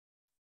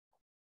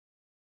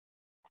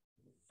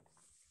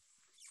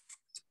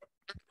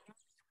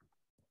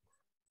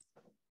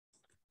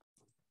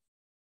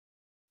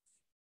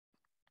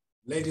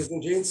Ladies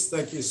and gents,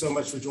 thank you so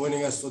much for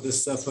joining us for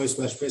this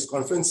post-match press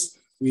conference.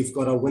 We've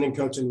got our winning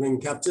coach and winning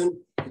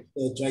captain,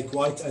 Jake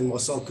White and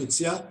Marcel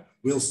Coetzee.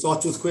 We'll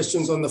start with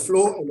questions on the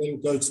floor and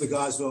then go to the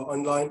guys who are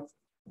online.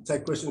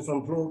 Take questions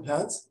from floor,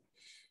 hands.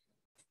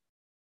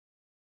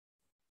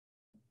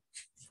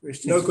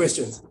 No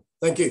questions.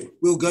 Thank you.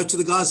 We'll go to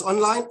the guys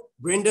online.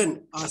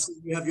 Brendan, I see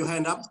you have your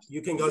hand up.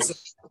 You can go.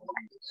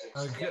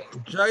 Okay.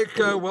 Jake,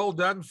 well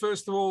done.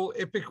 First of all,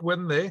 epic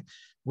win there.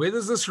 Where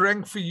does this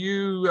rank for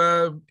you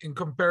in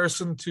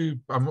comparison to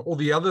all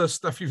the other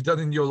stuff you've done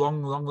in your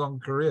long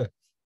career?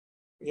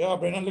 Yeah,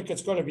 Brendan, look,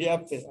 it's got to be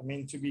up there. I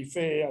mean, to be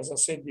fair, as I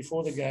said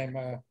before the game,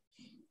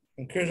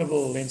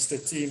 incredible Leinster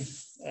team,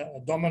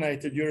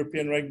 dominated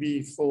European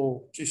rugby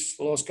for just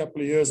the last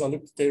couple of years. I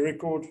looked at their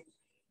record,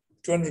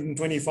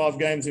 225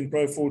 games in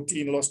Pro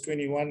 14, lost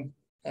 21.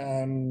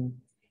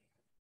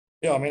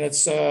 Yeah, I mean,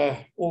 it's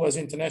all those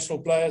international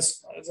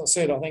players. As I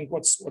said, I think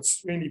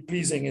what's really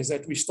pleasing is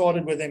that we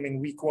started with them in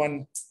week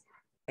 1.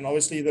 And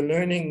obviously the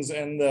learnings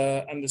and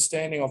the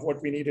understanding of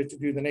what we needed to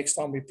do the next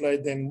time we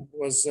played them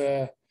was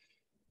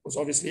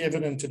obviously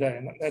evident today.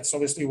 And that's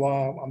obviously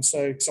why I'm so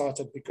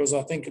excited, because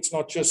I think it's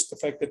not just the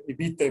fact that we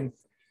beat them,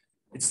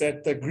 it's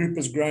that the group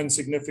has grown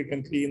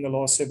significantly in the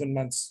last 7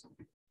 months.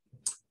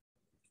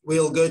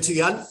 We'll go to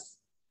Jan.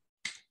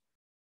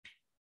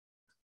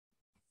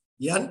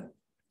 Jan?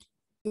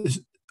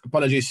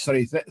 Apologies,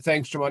 sorry.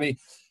 Thanks, Tramani.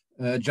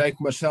 Jake,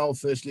 Marcel,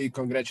 firstly,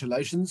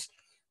 congratulations.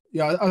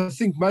 Yeah, I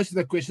think most of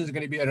the questions are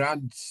going to be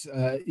around,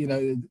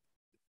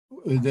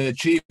 the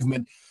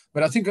achievement.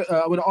 But I think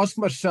I want to ask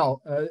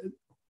Marcel,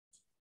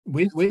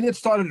 when it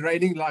started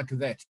raining like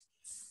that,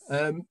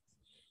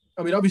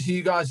 I mean, obviously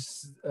you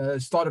guys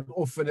started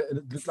off and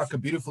it looked like a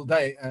beautiful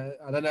day.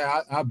 I don't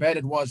know how bad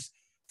it was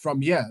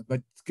from here,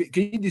 but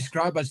can you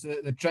describe us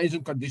the change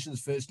in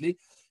conditions firstly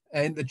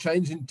and the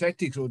change in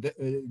tactics, or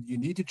you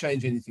need to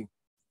change anything?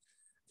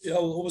 Yeah,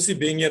 well, obviously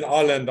being in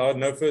Ireland, I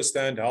know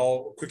firsthand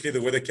how quickly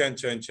the weather can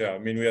change here. I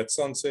mean, we had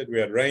sunset,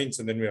 we had rains,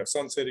 and then we have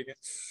sunset again.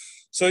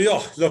 So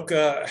yeah, look,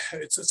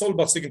 it's all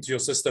about sticking to your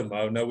system.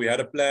 I know we had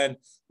a plan,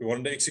 we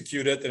wanted to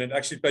execute it, and it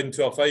actually played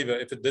into our favor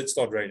if it did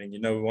start raining. You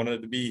know, we wanted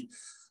it to be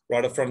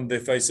right up front of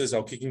their faces.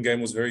 Our kicking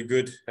game was very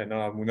good, and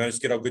we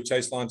managed to get our good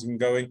chase lines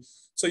going.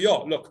 So yeah,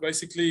 look,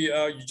 basically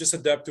you just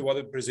adapt to what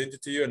it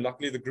presented to you, and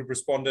luckily the group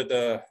responded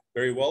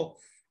very well.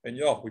 And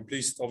yeah, we're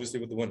pleased obviously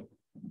with the win.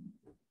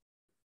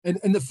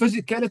 And the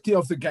physicality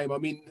of the game, I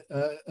mean,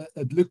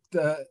 it looked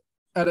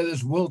out of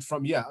this world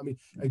from here. I mean,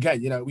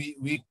 again, you know,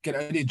 we can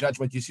only judge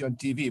what you see on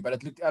TV, but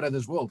it looked out of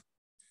this world.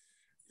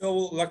 Yeah,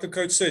 well, like the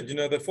coach said, you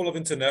know, they're full of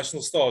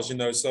international stars, you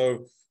know,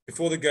 so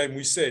before the game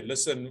we said,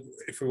 listen,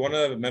 if we want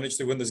to manage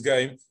to win this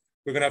game,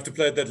 we're going to have to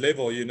play at that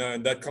level, you know,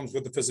 and that comes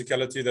with the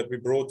physicality that we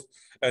brought.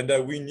 And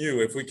we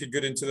knew if we could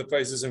get into the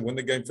faces and win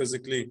the game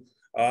physically,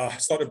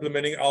 start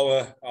implementing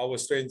our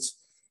strengths,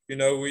 you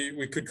know,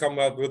 we could come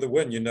out with a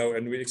win, you know,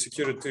 and we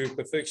executed to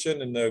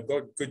perfection, and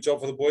good job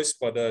for the boys,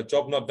 but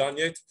job not done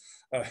yet.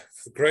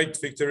 Great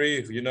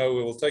victory, you know,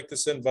 we will take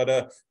this in, but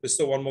there's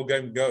still one more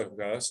game to go,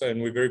 guys,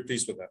 and we're very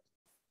pleased with that.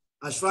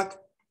 Ashfaq?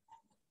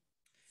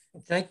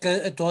 Like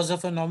it was a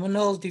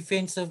phenomenal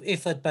defensive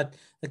effort, but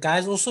the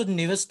guys also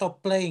never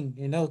stopped playing,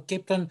 you know,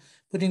 kept on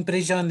putting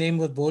pressure on them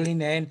with ball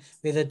in hand,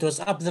 whether it was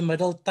up the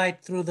middle,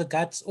 tight through the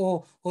guts,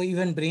 or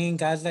even bringing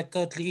guys like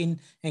Kirtley in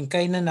and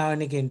Kainer now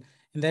and again.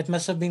 And that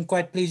must have been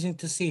quite pleasing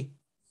to see.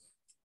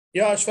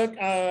 Yeah,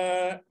 Ashfaq,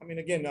 I mean,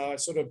 again,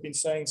 I've sort of been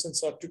saying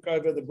since I took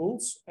over the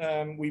Bulls,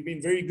 we've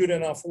been very good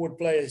in our forward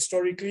play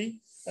historically.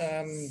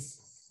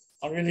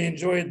 I really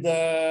enjoyed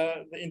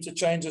the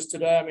interchanges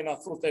today. I mean, I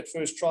thought that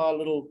first try, a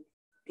little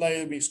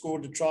play, we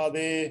scored a try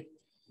there,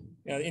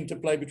 you know,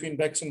 interplay between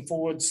backs and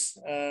forwards.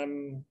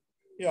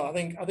 Yeah, I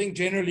think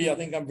generally,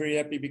 I'm very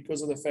happy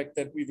because of the fact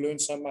that we've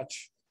learned so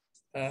much.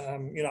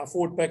 You know, our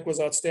forward pack was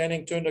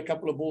outstanding, turned a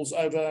couple of balls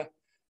over.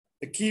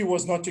 The key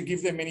was not to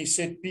give them any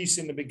set piece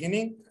in the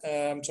beginning.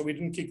 So we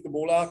didn't kick the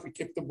ball out, we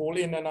kept the ball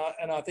in. And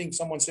I think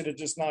someone said it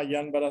just now,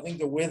 Jan, but I think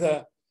the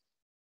weather,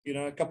 you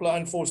know, a couple of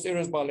unforced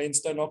errors by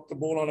Leinster, knocked the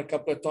ball on a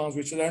couple of times,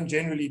 which they don't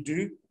generally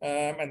do.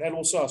 And that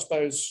also, I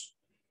suppose,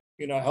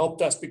 you know,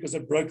 helped us because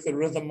it broke the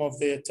rhythm of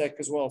their attack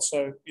as well.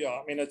 So, yeah,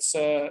 I mean, it's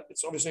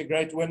obviously a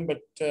great win,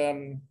 but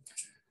a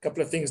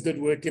couple of things did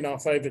work in our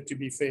favor, to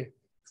be fair.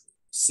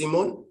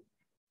 Simon?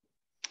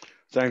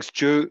 Thanks,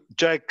 Joe.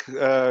 Jake,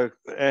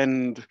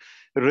 and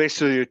the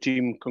rest of your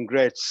team,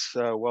 congrats.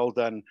 Well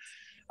done.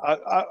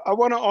 I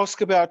want to ask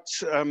about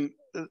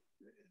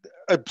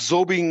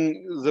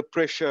absorbing the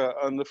pressure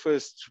on the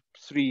first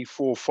 3,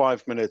 4,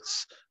 5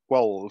 minutes,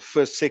 well,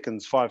 first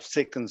 5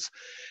 seconds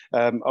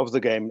of the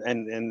game,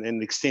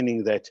 and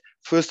extending that,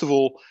 first of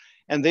all,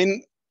 and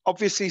then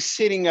obviously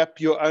setting up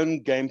your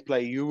own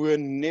gameplay. You were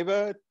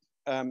never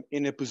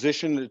in a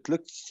position,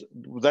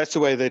 that's the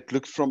way that it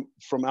looked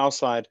from our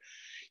side.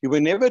 You were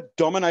never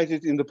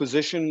dominated in the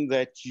position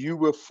that you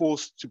were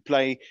forced to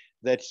play,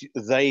 that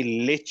they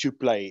let you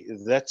play.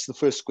 That's the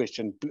first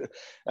question.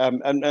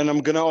 And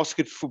I'm going to ask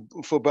it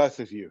for both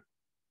of you.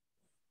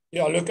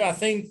 Yeah, look, I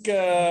think,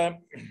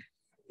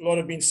 a lot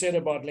have been said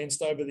about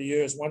Leinster over the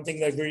years. One thing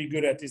they're very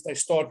good at is they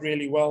start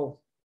really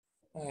well.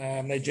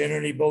 They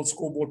generally build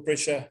scoreboard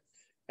pressure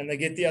and they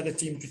get the other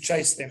team to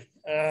chase them.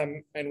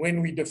 And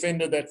when we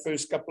defended that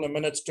first couple of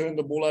minutes, turned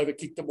the ball over,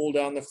 kicked the ball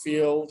down the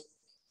field,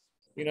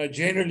 you know,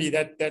 generally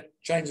that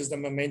changes the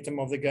momentum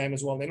of the game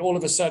as well. Then all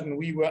of a sudden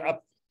we were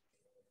up,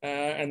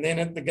 and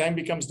then the game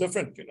becomes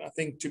different. You know, I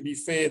think, to be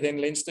fair,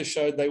 then Leinster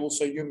showed they're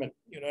also human.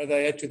 You know,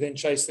 they had to then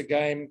chase the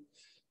game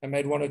and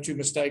made one or two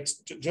mistakes,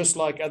 just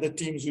like other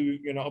teams who,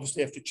 you know,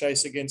 obviously have to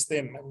chase against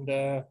them.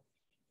 And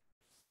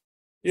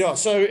yeah,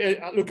 so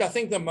look, I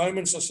think the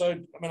moments are so,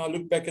 I mean, I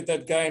look back at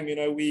that game, you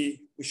know,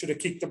 we should have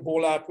kicked the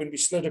ball out when we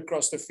slid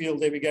across the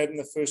field there. We gave them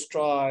the first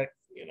try.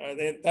 You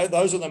know,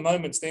 those are the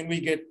moments. Then we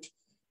get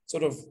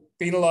sort of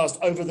penalized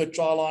over the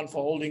try line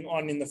for holding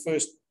on in the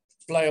first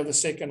play of the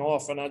second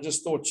half. And I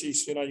just thought,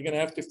 geez, you know, you're going to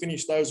have to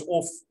finish those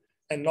off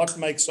and not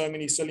make so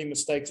many silly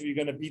mistakes if you're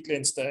going to beat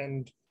Leinster.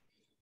 And,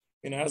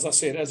 you know, as I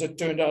said, as it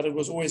turned out, it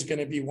was always going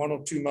to be one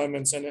or two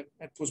moments, and it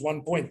was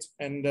 1 point.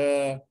 And,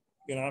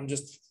 you know, I'm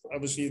just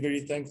obviously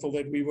very thankful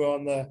that we were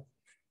on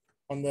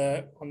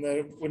the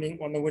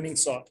winning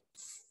side.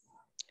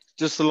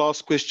 Just the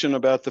last question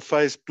about the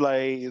phase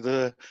play.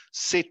 The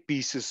set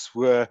pieces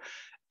were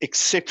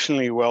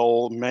exceptionally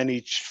well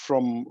managed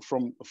from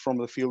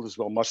the field as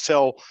well.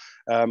 Marcel,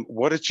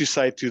 what did you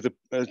say to the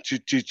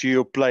to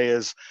your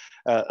players?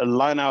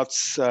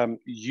 Lineouts,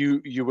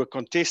 you were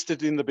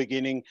contested in the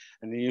beginning,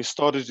 and then you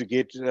started to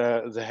get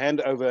the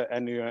handover,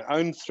 and your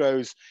own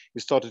throws,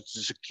 you started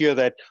to secure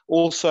that.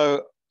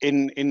 Also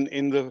in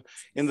the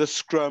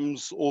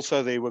scrums,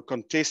 also they were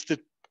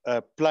contested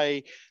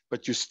play,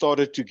 but you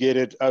started to get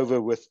it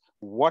over with.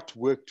 What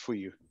worked for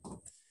you?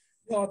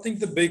 Well, I think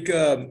the big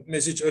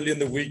message early in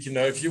the week, you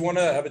know, if you want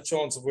to have a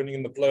chance of winning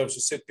in the playoffs,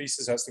 your set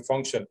pieces has to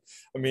function.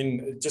 I mean,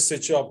 it just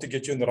sets you up to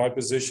get you in the right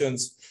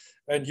positions.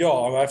 And yeah,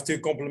 I have to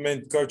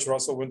compliment Coach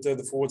Russell Winter,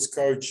 the forwards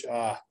coach,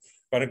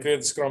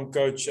 the scrum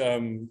coach.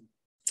 You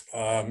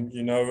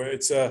know,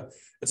 it's a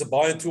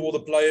buy-in to all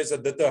the players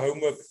that did their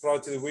homework prior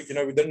to the week. You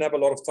know, we didn't have a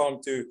lot of time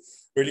to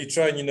really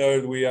train. You know,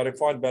 we had a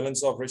fine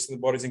balance of resting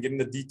the bodies and getting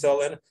the detail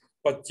in.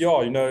 But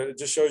yeah, you know, it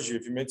just shows you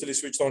if you mentally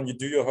switch on, you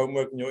do your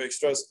homework and your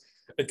extras,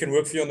 it can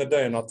work for you on the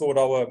day. And I thought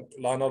our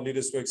line-out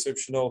leaders were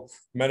exceptional,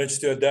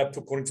 managed to adapt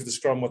according to the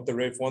scrum what the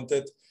ref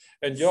wanted.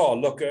 And yeah,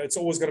 look, it's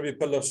always going to be a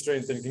pillar of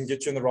strength and can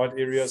get you in the right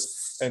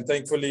areas. And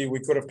thankfully, we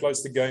could have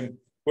closed the game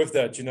with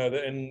that, you know.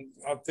 And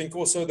I think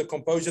also the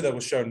composure that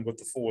was shown with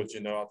the forwards,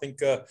 you know. I think,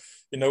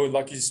 you know,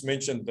 like you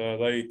mentioned,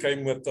 they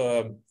came with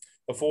a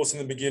force in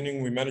the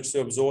beginning. We managed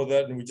to absorb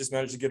that, and we just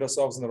managed to get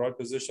ourselves in the right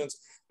positions.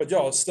 But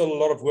yeah, it's still a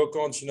lot of work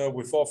on. You know,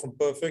 we're far from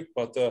perfect,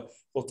 but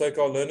we'll take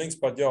our learnings.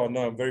 But yeah,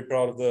 no, I'm very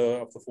proud of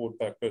the forward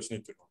pack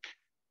personally too.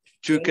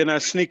 Can I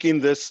sneak in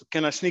this?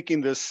 Can I sneak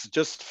in this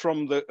just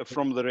from the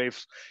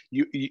refs?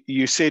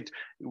 You said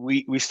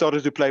we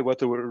started to play what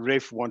the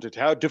ref wanted.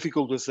 How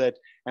difficult was that,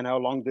 and how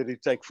long did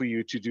it take for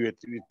you to do it?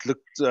 It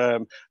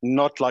looked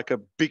not like a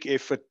big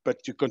effort,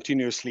 but you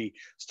continuously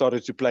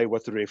started to play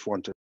what the ref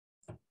wanted.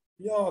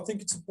 Yeah, I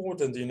think it's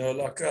important, you know,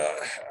 like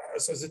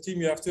as a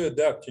team, you have to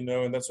adapt, you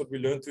know, and that's what we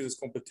learned through this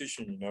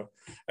competition, you know.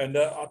 And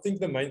I think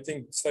the main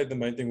thing,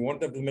 we wanted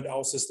to implement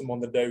our system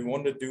on the day. We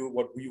wanted to do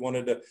what we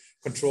wanted to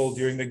control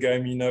during the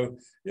game, you know.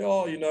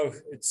 Yeah, you know,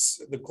 it's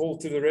the call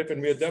to the ref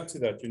and we adapt to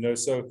that, you know.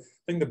 So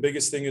I think the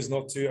biggest thing is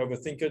not to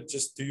overthink it,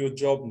 just do your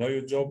job, know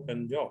your job,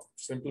 and yeah,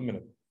 just implement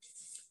it.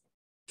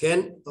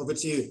 Ken, over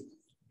to you.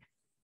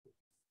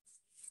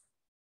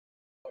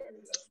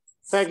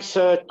 Thanks,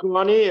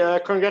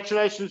 Kumani.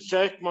 Congratulations,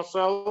 Jake,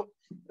 Marcel.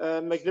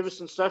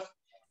 Magnificent stuff.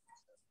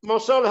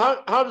 Marcel,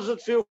 how does it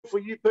feel for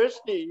you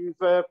personally?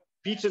 You've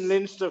beaten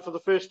Leinster for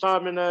the first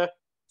time in a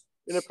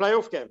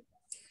playoff game.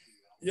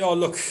 Yeah,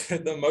 look,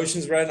 the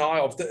emotions ran high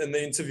in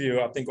the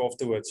interview, I think,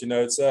 afterwards. You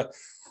know, it's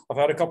I've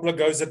had a couple of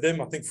goes at them.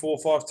 I think 4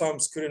 or 5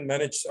 times, couldn't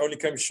manage, only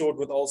came short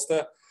with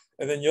Ulster.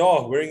 And then,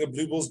 yeah, wearing a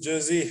Blue Bulls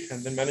jersey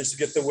and then managed to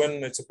get the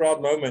win. It's a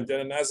proud moment.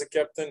 And as a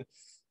captain,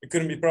 we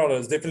couldn't be prouder.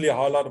 It's definitely a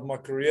highlight of my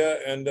career.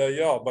 And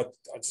yeah, but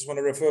I just want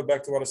to refer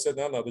back to what I said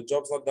now. The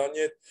job's not done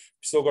yet.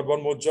 We still got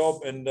one more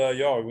job. And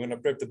yeah, we're going to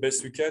prep the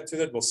best we can to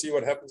that. We'll see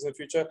what happens in the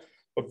future.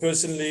 But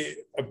personally,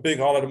 a big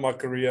highlight of my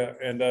career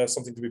and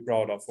something to be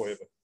proud of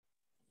forever.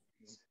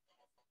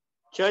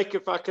 Jake,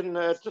 if I can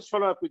just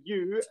follow up with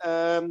you.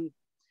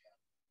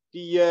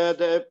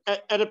 The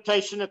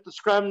adaptation at the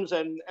scrums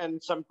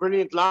and some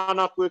brilliant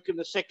line-out work in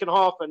the second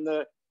half, and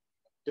the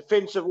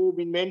defense have all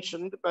been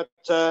mentioned. But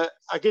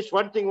I guess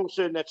one thing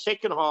also in that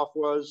second half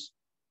was,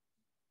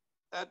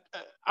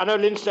 I know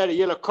Leinster had a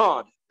yellow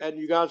card and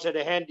you guys had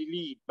a handy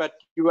lead, but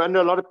you were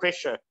under a lot of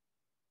pressure.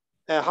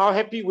 How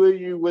happy were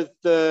you with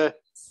the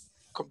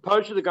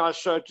composure the guys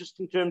showed just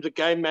in terms of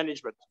game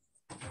management?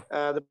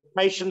 The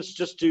patience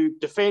just to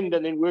defend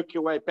and then work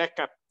your way back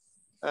up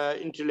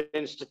into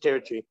Leinster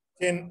territory.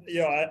 And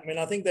yeah, I mean,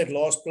 I think that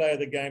last play of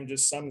the game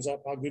just sums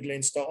up how good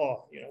Leinster are.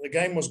 You know, the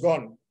game was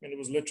gone and it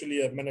was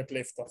literally a minute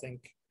left, I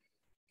think.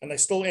 And they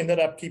still ended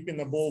up keeping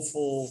the ball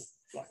for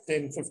like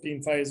 10,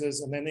 15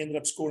 phases and then ended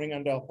up scoring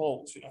under our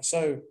poles, you know.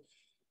 So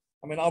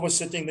I mean, I was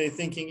sitting there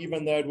thinking,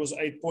 even though it was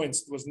 8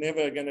 points, it was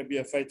never going to be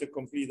a fait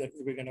accompli that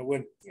we were going to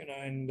win,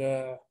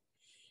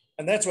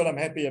 and that's what I'm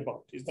happy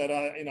about, is that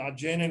I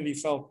genuinely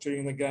felt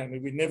during the game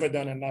that we'd never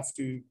done enough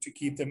to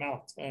keep them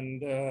out.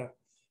 And,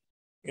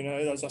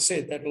 as I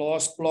said, that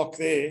last block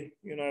there,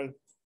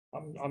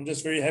 I'm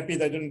just very happy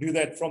they didn't do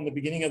that from the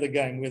beginning of the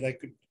game, where they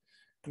could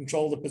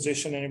control the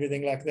possession and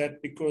everything like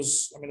that,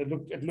 because, I mean,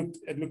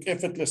 it looked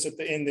effortless at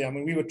the end there. I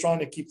mean, we were trying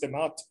to keep them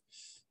out.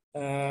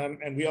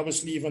 And we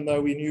obviously, even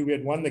though we knew we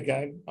had won the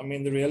game, I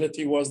mean, the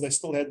reality was they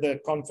still had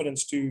the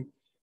confidence to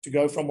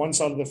go from one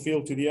side of the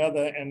field to the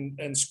other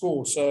and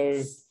score.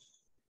 So,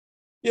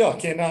 yeah,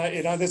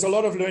 there's a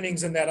lot of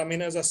learnings in that. I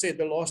mean, as I said,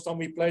 the last time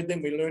we played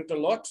them, we learned a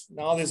lot.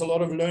 Now there's a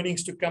lot of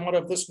learnings to come out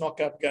of this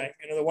knockout game.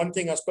 The one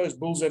thing I suppose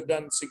Bulls have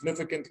done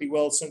significantly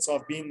well since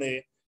I've been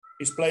there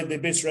is played their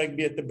best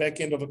rugby at the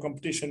back end of a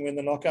competition when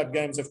the knockout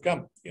games have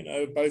come,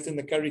 both in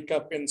the Currie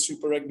Cup and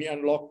Super Rugby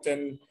Unlocked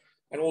and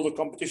all the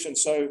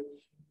competitions. So,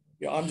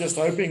 yeah, I'm just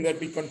hoping that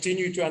we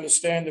continue to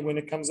understand that when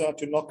it comes out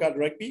to knockout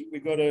rugby,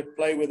 we've got to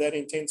play with that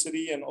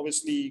intensity, and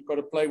obviously got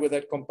to play with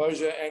that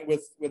composure and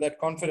with that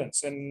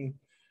confidence. And,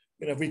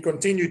 if we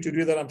continue to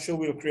do that, I'm sure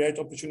we'll create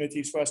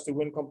opportunities for us to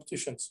win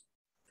competitions.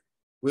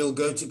 We'll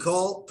go to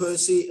Carl,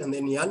 Percy, and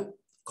then Jan.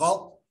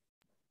 Carl?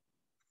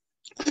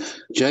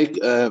 Jake,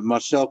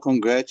 Marcel,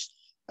 congrats.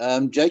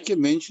 Jake, you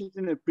mentioned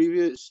in a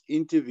previous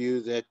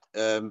interview that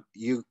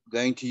you're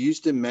going to use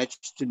the match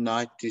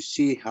tonight to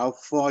see how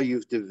far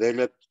you've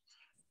developed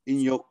in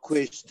your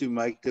quest to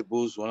make the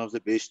Bulls one of the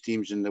best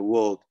teams in the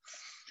world.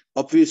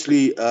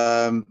 Obviously,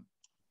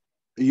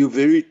 you're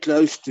very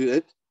close to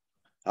it.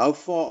 How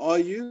far are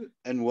you,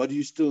 and what do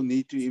you still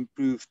need to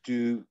improve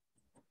to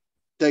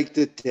take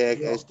the tag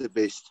as the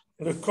best?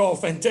 Look, Carl,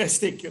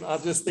 fantastic. I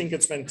just think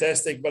it's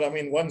fantastic. But I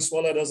mean, one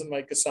swallow doesn't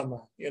make a summer.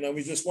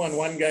 We just won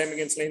one game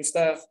against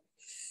Leinster.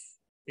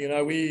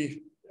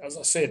 As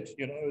I said,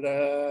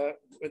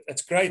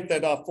 it's great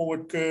that our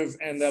forward curve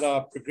and that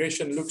our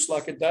progression looks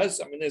like it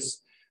does. I mean,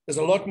 there's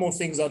a lot more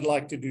things I'd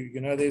like to do.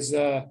 There's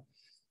a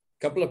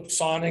couple of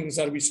signings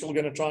that we're still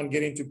going to try and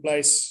get into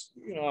place.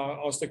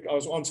 I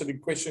was answering a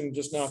question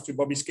just now to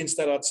Bobby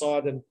Skinstad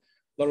outside, and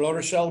the La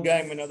Rochelle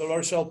game, the La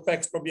Rochelle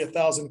pack's probably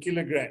 1,000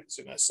 kilograms,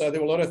 so there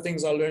were a lot of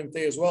things I learned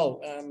there as well,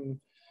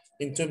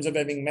 in terms of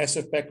having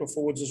massive pack of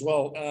forwards as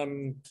well.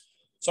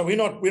 So we're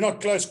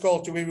not close,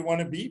 Carl, to where we want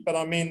to be, but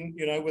I mean,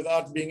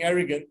 without being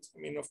arrogant, I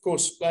mean, of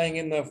course, playing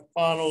in the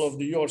final of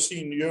the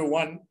URC in year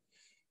one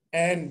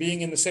and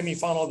being in the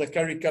semi-final of the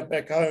Currie Cup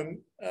back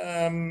home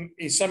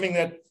is something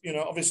that,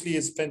 obviously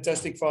is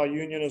fantastic for our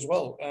union as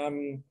well.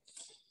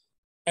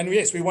 And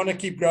yes, we want to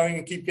keep growing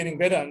and keep getting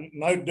better.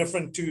 No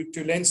different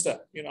to Leinster.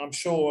 I'm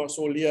sure, I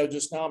saw Leo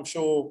just now, I'm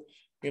sure,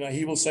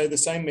 he will say the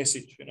same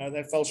message.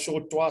 They fell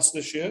short twice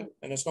this year,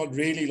 and it's not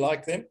really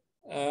like them.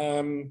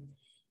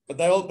 But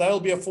they'll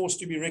be a force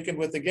to be reckoned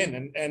with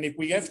again. And if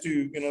we have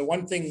to,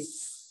 one thing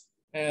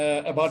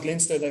about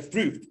Leinster they've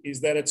proved is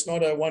that it's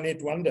not a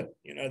one-hit wonder.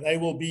 They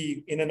will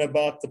be in and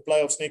about the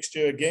playoffs next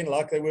year again,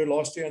 like they were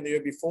last year and the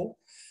year before.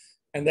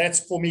 And that's,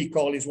 for me,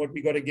 Carl, is what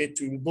we got to get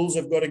to. The Bulls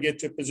have got to get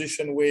to a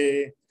position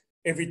where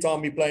every time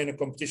we play in a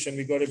competition,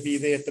 we got to be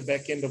there at the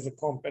back end of the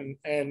comp.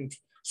 And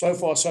so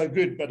far, so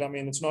good. But I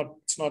mean, it's not,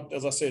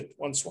 as I said,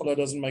 one swallow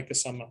doesn't make a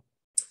summer.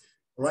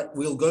 All right,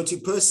 we'll go to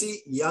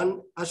Percy, Jan,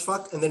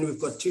 Ashfaq, and then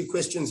we've got 2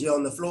 questions here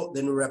on the floor.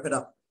 Then we'll wrap it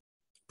up.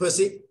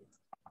 Percy?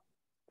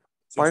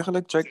 Baie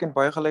geluk, Jake, en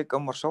baie geluk,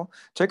 Marcel.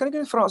 Jake, kan ek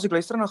net vra, as ek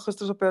luister na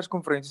gister se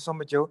perskonferensie saam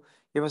met jou,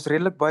 jy was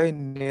redelik baie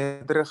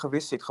nederig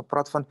geweest, jy het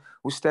gepraat van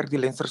hoe sterk die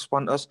Leinster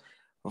span is.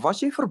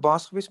 Was jy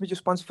verbaas geweest met jou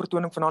span se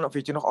vertoning vanaand, of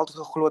het jy nog altyd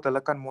geglo dat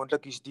hulle kan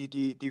moontlik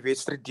die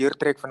wedstryd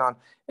deurtrek vanaand?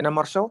 En dan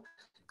Marcel,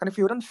 kan ek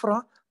vir jou dan vra,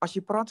 as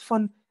jy praat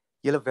van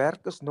julle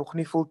werk is nog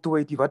nie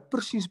voltooi nie, wat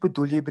presies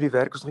bedoel jy by die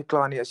werk is nog nie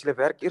klaar nie? As julle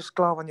werk eers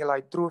klaar wanneer julle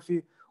daai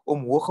trofee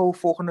omhoog hou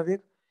volgende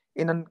week?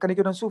 En dan kan ek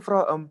jou dan so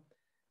vra,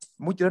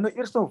 moet julle nou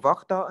eers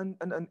wag daar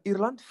in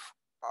Ierland,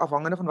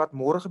 afhangende van wat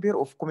môre gebeur,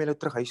 of kom julle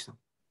terug huis toe?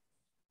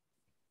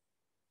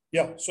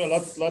 Ja, so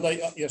laat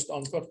hy eers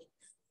antwoord.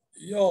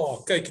 Ja,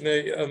 kyk,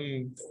 nee,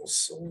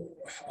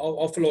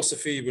 our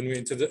philosophy when we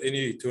enter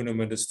any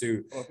tournament is to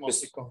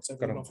ons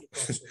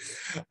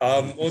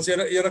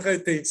enige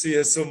intensie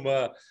is om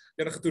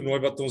enige toernooi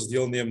wat ons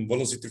deelneem,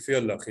 wil ons die trofee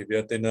lig, jy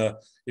weet, en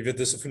jy weet,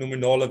 dis 'n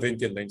fenominale wen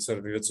teen Leinster,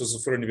 jy weet,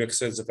 soos vroeër in die week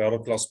gesê, dis 'n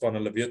wêreldklas span,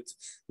 hulle weet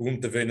hoe om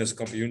te wen is 'n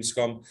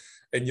kampioenskap.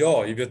 En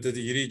ja, jy weet,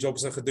 hierdie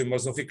jobs nou gedoen, maar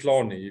is nog nie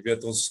klaar nie. Jy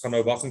weet, ons gaan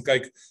nou wag en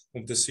kyk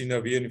om te sien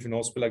nou wie in die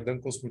finaal speel. Ek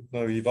dink ons moet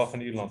nou hier wag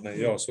in Ierland, nee.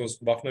 Ja, so ons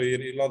wag nou hier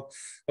in Ierland.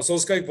 As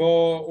ons kyk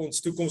waar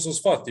ons toekoms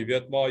ons vat, jy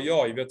weet, maar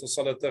ja, jy weet, ons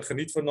sal dit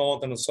geniet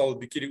vanaand en ons sal 'n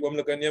bietjie die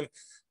oomblik inneem.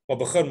 Maar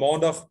begin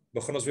maandag,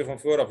 begin ons weer van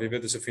voor af. Jy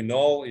weet, dis 'n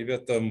finaal, jy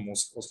weet,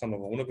 ons gaan nog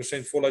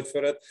 100% voluit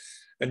vir dit.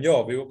 En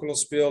ja, wie ook al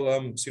ons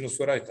speel, sien ons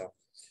vooruit daar.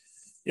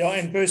 Ja,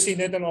 en Percy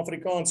net in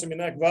Afrikaans,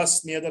 ek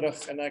was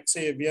nederig en ek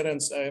sê weer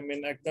eens,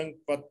 ek dink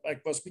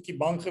ek was bietjie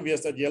bang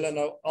geweest dat julle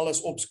nou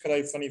alles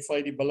opskryf van die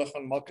feit die bulle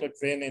gaan maklik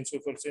wen en so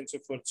voort.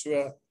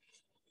 So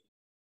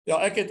Ja,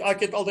 ek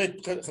het altyd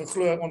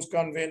geglo ons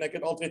kan wen. Ek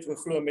het altyd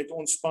geglo met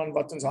ons span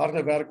wat ons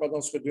harde werk wat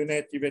ons gedoen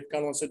het, jy weet,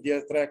 kan ons dit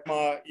deurtrek,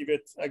 maar jy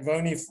weet, ek wou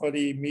nie vir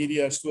die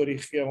media storie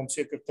gee om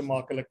seker te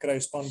maak hulle kry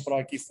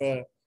spanpraatjie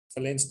vir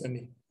Leinster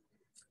nie.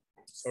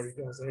 Sorry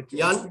guys, I had to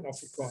Jan?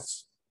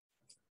 Afrikaans.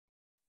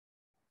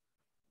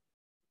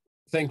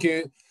 Thank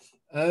you.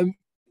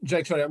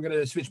 Jake, sorry, I'm going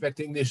to switch back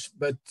to English,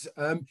 but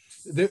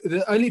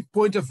the only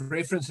point of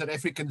reference that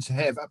Africans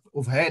have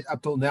had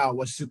up till now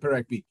was Super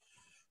Rugby.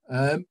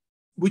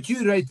 Would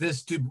you rate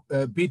this to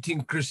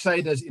beating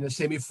Crusaders in a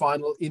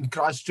semi-final in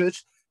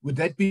Christchurch? Would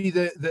that be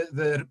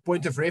the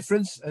point of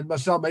reference? And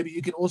Marcel, maybe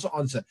you can also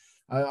answer.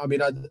 I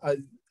mean,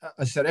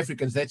 as South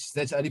Africans, that's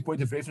the only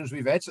point of reference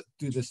we've had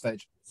to this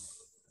stage.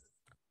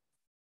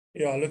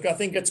 Yeah, look, I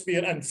think it's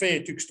been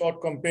unfair to start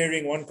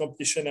comparing one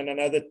competition and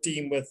another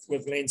team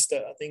with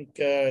Leinster. I think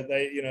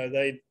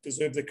they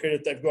deserve the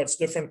credit they've got. It's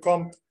different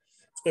comp,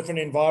 it's different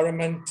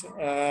environment.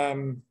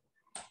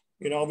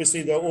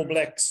 Obviously the All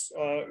Blacks,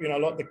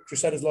 the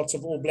Crusaders, lots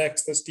of All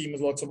Blacks. This team has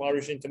lots of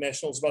Irish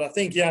internationals. But I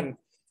think, Jan,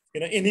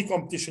 any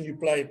competition you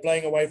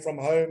playing away from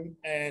home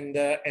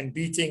and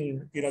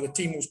beating, the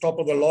team who's top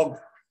of the log,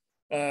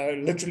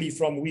 literally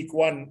from week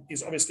one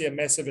is obviously a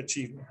massive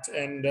achievement.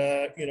 And,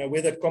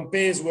 whether it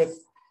compares with,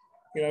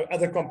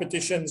 other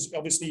competitions,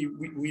 obviously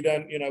we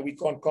don't, we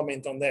can't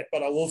comment on that.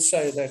 But I will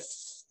say that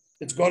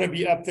it's got to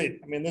be up there.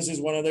 I mean, this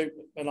is one of the,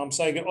 and I'm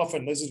saying it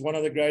often, this is one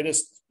of the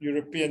greatest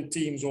European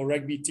teams or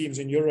rugby teams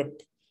in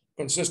Europe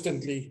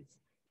consistently.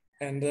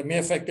 And the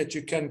mere fact that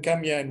you can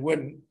come here and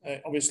win,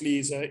 obviously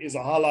is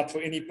a highlight for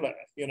any player.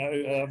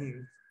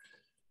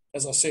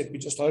 As I said,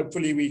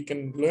 hopefully we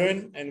can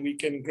learn and we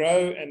can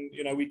grow and,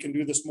 we can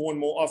do this more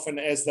and more often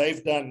as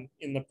they've done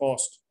in the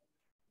past.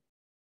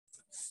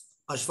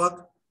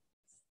 Ashfaq?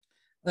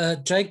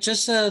 Jake,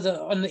 just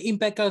on the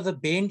impact of the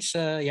bench,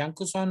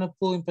 Janko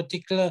Swanepoel in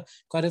particular,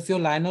 quite a few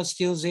line-out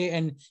steals there.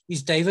 And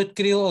is David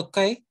Kriel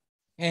okay?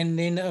 And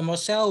then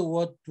Marcel,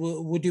 what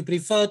would you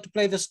prefer to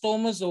play the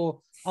Stormers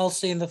or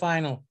Ulster in the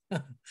final?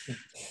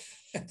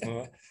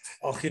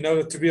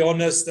 To be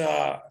honest,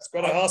 it's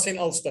got a house in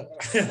Ulster.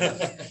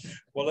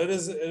 Well, it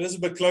is a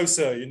bit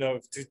closer,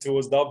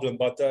 towards Dublin.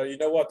 But you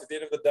know what? At the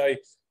end of the day,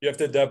 you have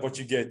to adapt what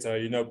you get.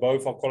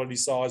 Both our quality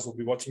sides. We'll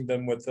be watching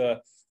them with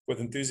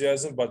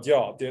enthusiasm. But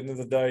yeah, at the end of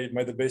the day,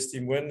 may the best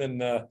team win,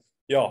 and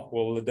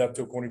we'll adapt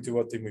according to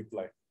what team we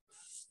play.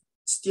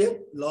 Steve,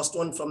 last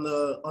one from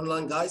the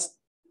online guys.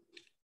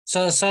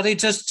 So sorry,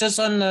 just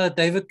on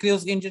David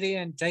Kriel's injury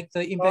and Jake,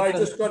 the impact.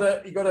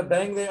 He got a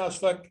bang there,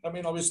 Ashfaq. I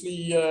mean,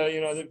 obviously,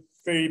 they're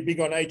very big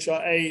on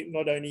HRA,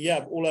 not only here,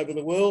 but all over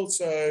the world.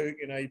 So,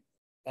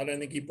 I don't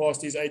think he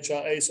passed his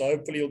HRA, so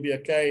hopefully he'll be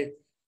okay.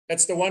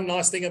 That's the one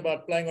nice thing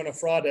about playing on a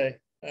Friday,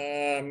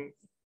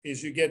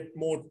 is you get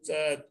more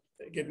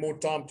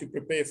time to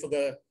prepare for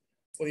the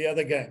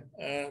other game.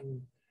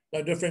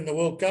 No different in the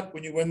World Cup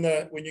when you win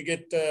the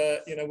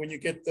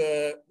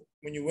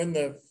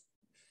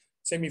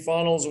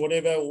semi-finals or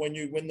whatever, or when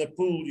you win the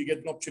pool, you get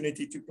an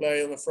opportunity to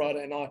play on a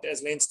Friday night,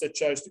 as Leinster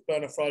chose to play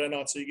on a Friday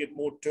night, so you get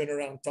more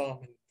turnaround time.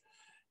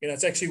 And,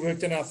 it's actually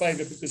worked in our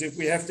favour, because if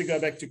we have to go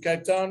back to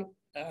Cape Town,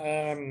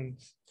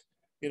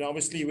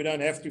 obviously we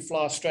don't have to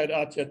fly straight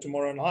out here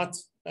tomorrow night.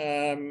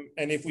 And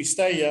if we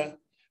stay here,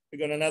 we've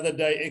got another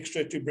day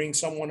extra to bring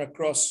someone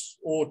across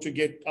or to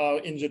get our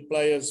injured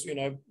players,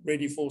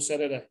 ready for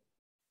Saturday.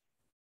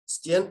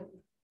 Stian?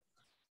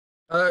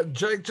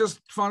 Jake, just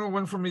final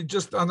one from me.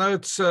 I know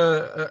it's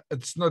a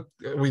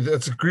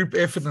group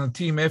effort and a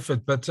team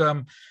effort, but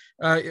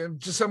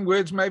just some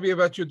words maybe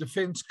about your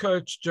defense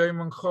coach, Joe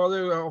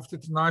Mongalo, after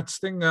tonight's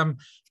thing.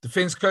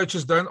 Defense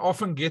coaches don't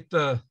often get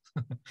the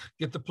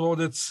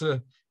plaudits,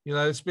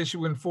 especially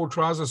when 4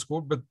 tries are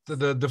scored, but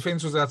the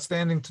defense was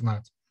outstanding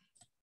tonight.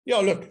 Yeah,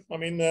 look, I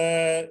mean,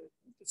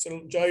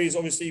 so Joe is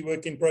obviously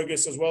work in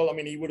progress as well. I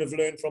mean, he would have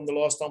learned from the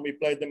last time we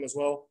played them as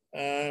well.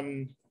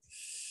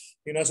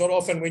 It's not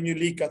often when you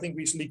leak. I think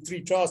we leaked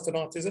 3 tries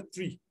tonight. Is it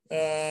 3?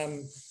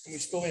 We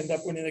still end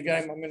up winning the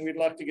game. I mean, we'd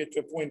like to get to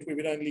a point where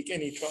we don't leak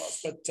any tries.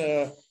 But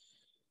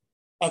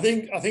I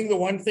think the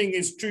one thing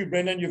is true,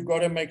 Brendan. You've got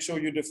to make sure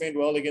you defend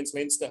well against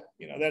Leinster.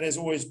 That has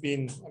always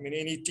been. I mean,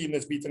 any team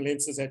that's beaten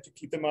Leinster's had to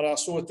keep them out. I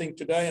saw a thing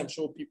today. I'm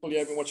sure people here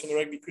have been watching the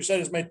rugby.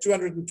 Crusaders made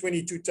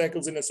 222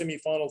 tackles in a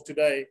semi-final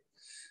today,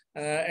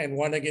 and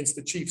won against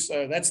the Chiefs.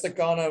 So that's the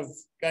kind of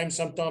game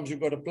sometimes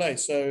you've got to play.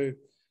 So.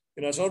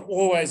 It's not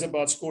always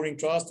about scoring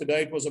tries.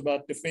 Today it was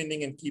about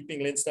defending and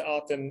keeping Leinster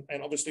out, and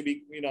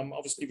obviously, I'm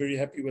obviously very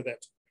happy with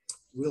that.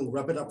 We'll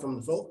wrap it up from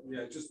the floor.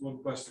 Yeah, just one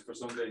question for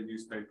Sunday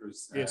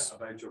newspapers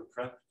about your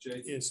prep,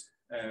 Jake. Yes.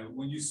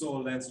 When you saw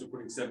Leinster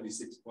putting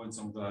 76 points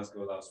on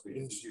Glasgow last week,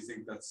 yes. Did you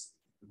think that's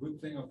a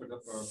good thing or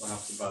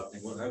perhaps a bad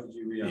thing? How did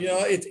you react?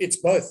 Yeah, it's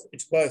both.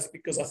 It's both,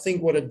 because I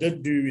think what it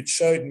did do, it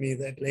showed me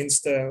that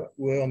Leinster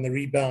were on the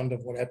rebound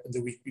of what happened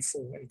the week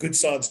before, and good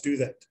sides do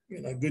that.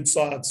 Good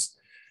sides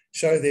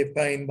show their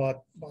pain by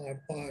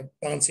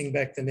bouncing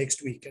back the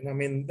next week. And I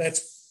mean,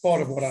 that's part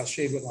of what I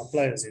shared with our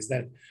players, is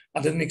that I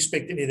didn't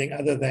expect anything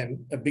other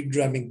than a big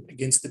drumming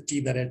against the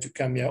team that had to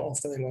come here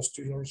after they lost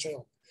to La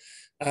Rochelle.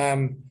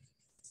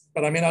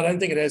 But I mean, I don't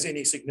think it has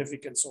any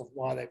significance of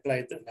why they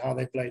played and how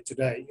they played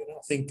today. You know,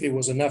 I think there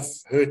was enough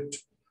hurt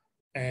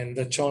and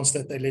the chance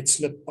that they let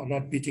slip by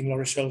not beating La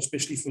Rochelle,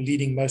 especially for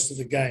leading most of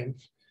the game,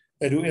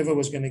 that whoever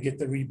was going to get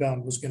the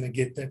rebound was going to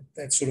get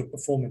that sort of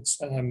performance.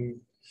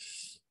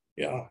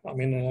 Yeah, I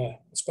mean, I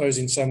suppose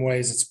in some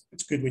ways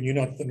it's good when you're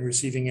not on the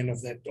receiving end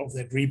of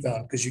that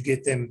rebound because you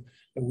get them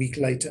a week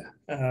later.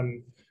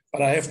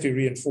 But I have to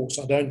reinforce,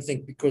 I don't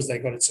think because they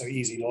got it so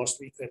easy last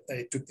week that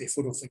they took their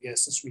foot off the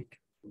gas this week.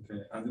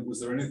 Okay, and was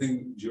there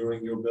anything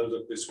during your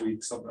build-up this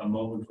week, a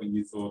moment when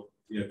you thought,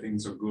 yeah,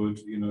 things are good?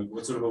 You know,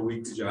 what sort of a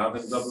week did you have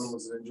in Dublin?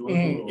 Was it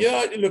enjoyable?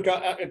 Yeah, look,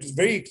 it was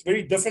very,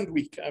 very different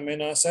week. I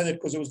mean, I say that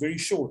because it was very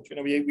short. You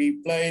know, we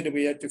played and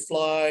we had to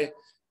fly.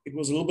 It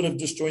was a little bit of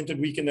disjointed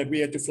weekend that we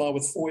had to fly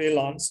with 4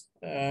 airlines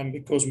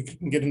because we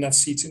couldn't get enough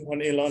seats in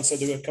one airline. So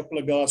there were a couple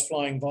of guys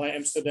flying via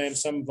Amsterdam,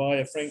 some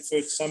via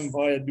Frankfurt, some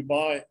via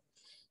Dubai.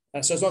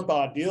 So it's not the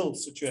ideal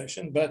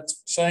situation. But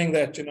saying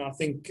that, you know, I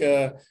think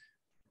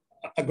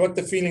I got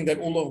the feeling that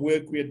all the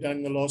work we had done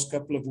in the last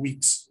couple of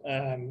weeks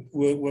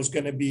was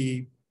going to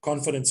be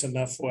confidence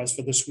enough for us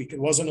for this week. It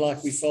wasn't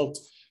like we felt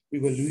we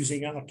were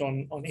losing out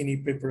on any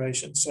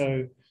preparation.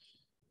 So,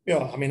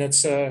 yeah, I mean,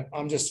 it's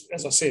I'm just,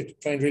 as I said,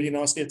 trained really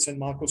nicely at St.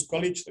 Michael's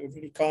College. They were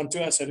really kind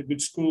to us, had a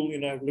good school, you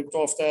know, looked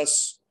after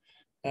us,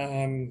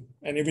 and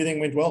everything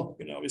went well.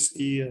 You know,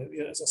 obviously,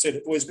 as I said,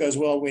 it always goes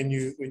well when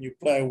you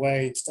play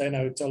away, stay in a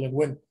hotel and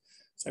win.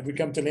 So if we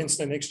come to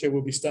Leinster next year,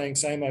 we'll be staying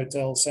same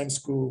hotel, same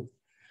school,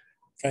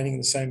 training in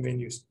the same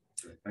venues.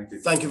 Thank you.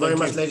 Thank you very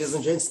much, ladies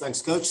and gents.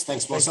 Thanks, Coach.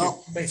 Thanks,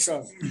 Marcel. Thanks,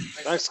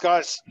 Thanks,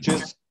 guys.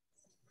 Cheers.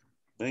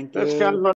 Thank you. Let's